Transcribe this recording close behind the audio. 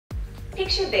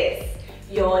Picture this.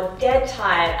 You're dead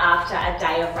tired after a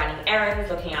day of running errands,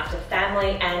 looking after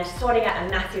family, and sorting out a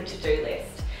massive to-do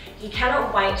list. You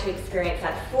cannot wait to experience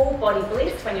that full body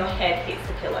bliss when your head hits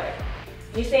the pillow.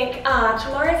 You think,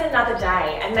 tomorrow's another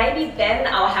day, and maybe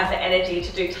then I'll have the energy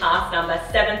to do task number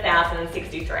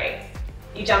 7063.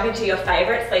 You jump into your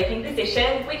favourite sleeping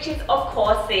position, which is of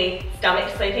course the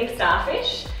stomach sleeping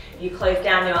starfish. You close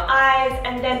down your eyes,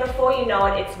 and then before you know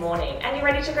it, it's morning, and you're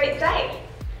ready to greet the day.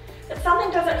 But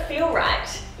something doesn't feel right.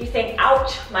 You think,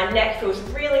 ouch, my neck feels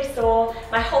really sore,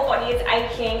 my whole body is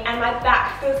aching, and my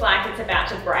back feels like it's about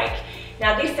to break.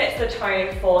 Now this sets the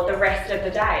tone for the rest of the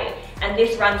day, and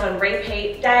this runs on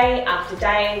repeat day after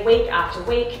day, week after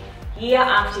week, year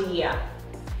after year.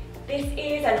 This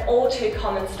is an all too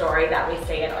common story that we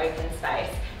see in open space,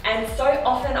 and so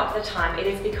often of the time it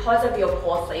is because of your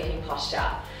poor sleeping posture.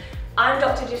 I'm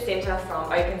Dr. Jacinta from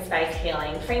Open Space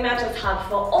Healing, Fremantle's hub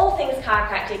for all things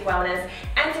chiropractic wellness,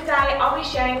 and today I'll be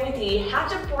sharing with you how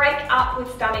to break up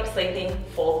with stomach sleeping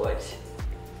for good.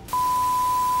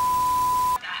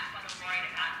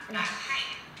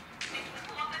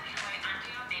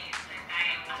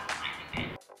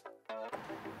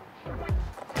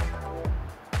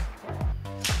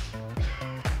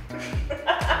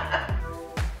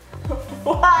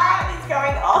 What is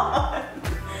going on?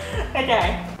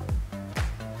 Okay.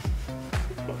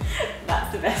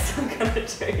 That's the best I'm gonna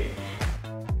do.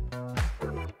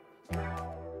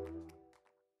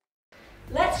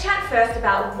 Let's chat first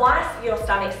about why your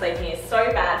stomach sleeping is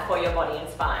so bad for your body and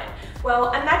spine.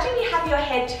 Well, imagine you have your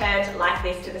head turned like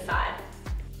this to the side.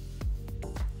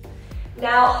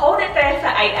 Now hold it there for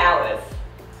 8 hours.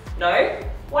 No?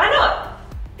 Why not?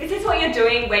 This is what you're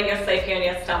doing when you're sleeping on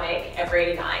your stomach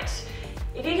every night.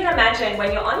 If you can imagine,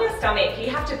 when you're on your stomach, you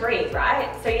have to breathe,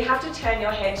 right? So you have to turn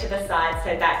your head to the side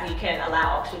so that you can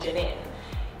allow oxygen in.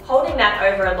 Holding that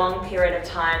over a long period of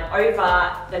time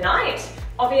over the night,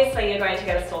 obviously you're going to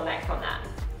get a sore neck from that.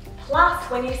 Plus,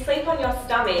 when you sleep on your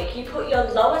stomach, you put your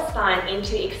lower spine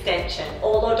into extension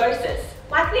or lordosis,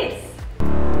 like this.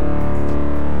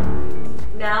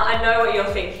 Now, I know what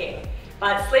you're thinking,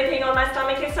 but sleeping on my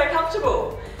stomach is so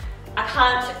comfortable.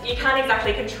 You can't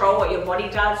exactly control what your body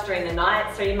does during the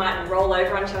night, so you might roll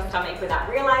over onto your stomach without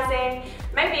realizing.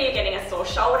 Maybe you're getting a sore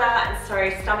shoulder, and so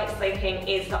stomach sleeping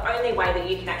is the only way that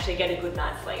you can actually get a good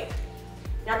night's sleep.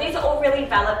 Now these are all really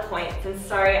valid points, and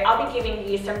so I'll be giving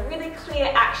you some really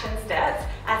clear action steps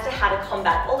as to how to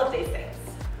combat all of these things.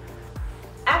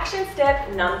 Action step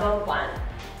number 1,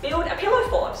 build a pillow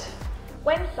fort.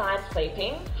 When side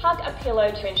sleeping, hug a pillow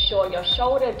to ensure your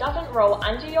shoulder doesn't roll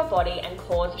under your body and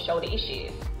cause shoulder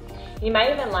issues. You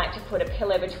may even like to put a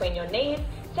pillow between your knees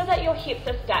so that your hips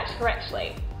are stacked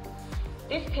correctly.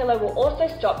 This pillow will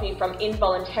also stop you from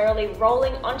involuntarily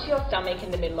rolling onto your stomach in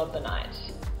the middle of the night.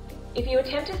 If you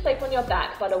attempt to sleep on your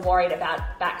back but are worried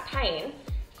about back pain,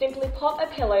 simply pop a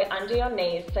pillow under your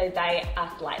knees so they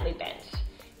are slightly bent.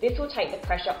 This will take the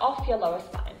pressure off your lower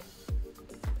spine.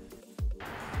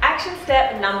 Action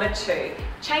step number 2,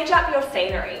 change up your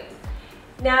scenery.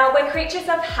 Now, we're creatures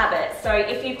of habit, so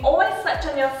if you've always slept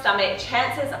on your stomach,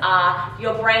 chances are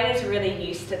your brain is really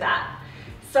used to that.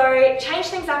 So change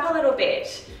things up a little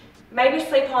bit. Maybe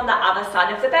sleep on the other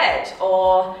side of the bed,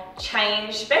 or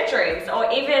change bedrooms,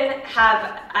 or even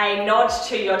have a nod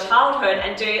to your childhood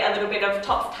and do a little bit of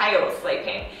tops tails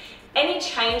sleeping. Any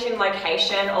change in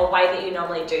location or way that you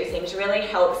normally do things really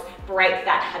helps break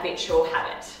that habitual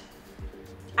habit.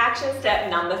 Action step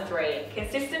number 3,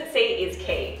 consistency is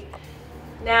key.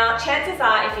 Now, chances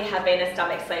are if you have been a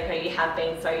stomach sleeper, you have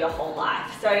been so your whole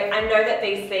life. So I know that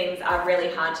these things are really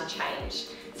hard to change.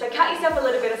 So cut yourself a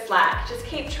little bit of slack, just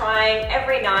keep trying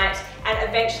every night and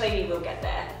eventually you will get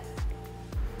there.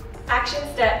 Action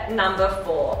step number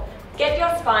 4, get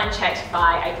your spine checked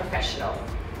by a professional.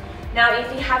 Now,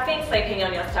 if you have been sleeping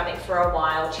on your stomach for a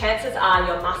while, chances are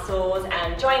your muscles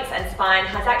and joints and spine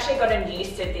has actually gotten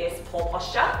used to this poor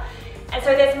posture. And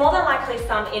so there's more than likely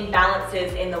some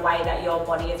imbalances in the way that your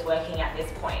body is working at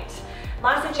this point.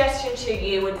 My suggestion to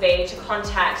you would be to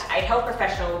contact a health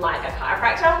professional like a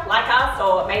chiropractor, like us,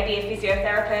 or maybe a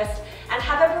physiotherapist, and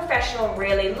have a professional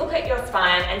really look at your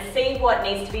spine and see what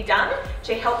needs to be done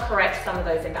to help correct some of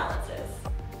those imbalances.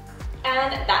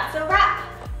 And that's a wrap.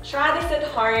 Try this at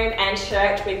home and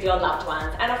share it with your loved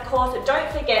ones. And of course,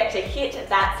 don't forget to hit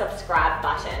that subscribe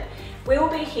button. We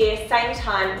will be here same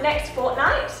time next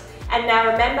fortnight. And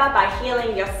now remember, by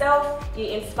healing yourself, you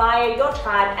inspire your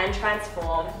tribe and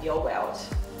transform your world.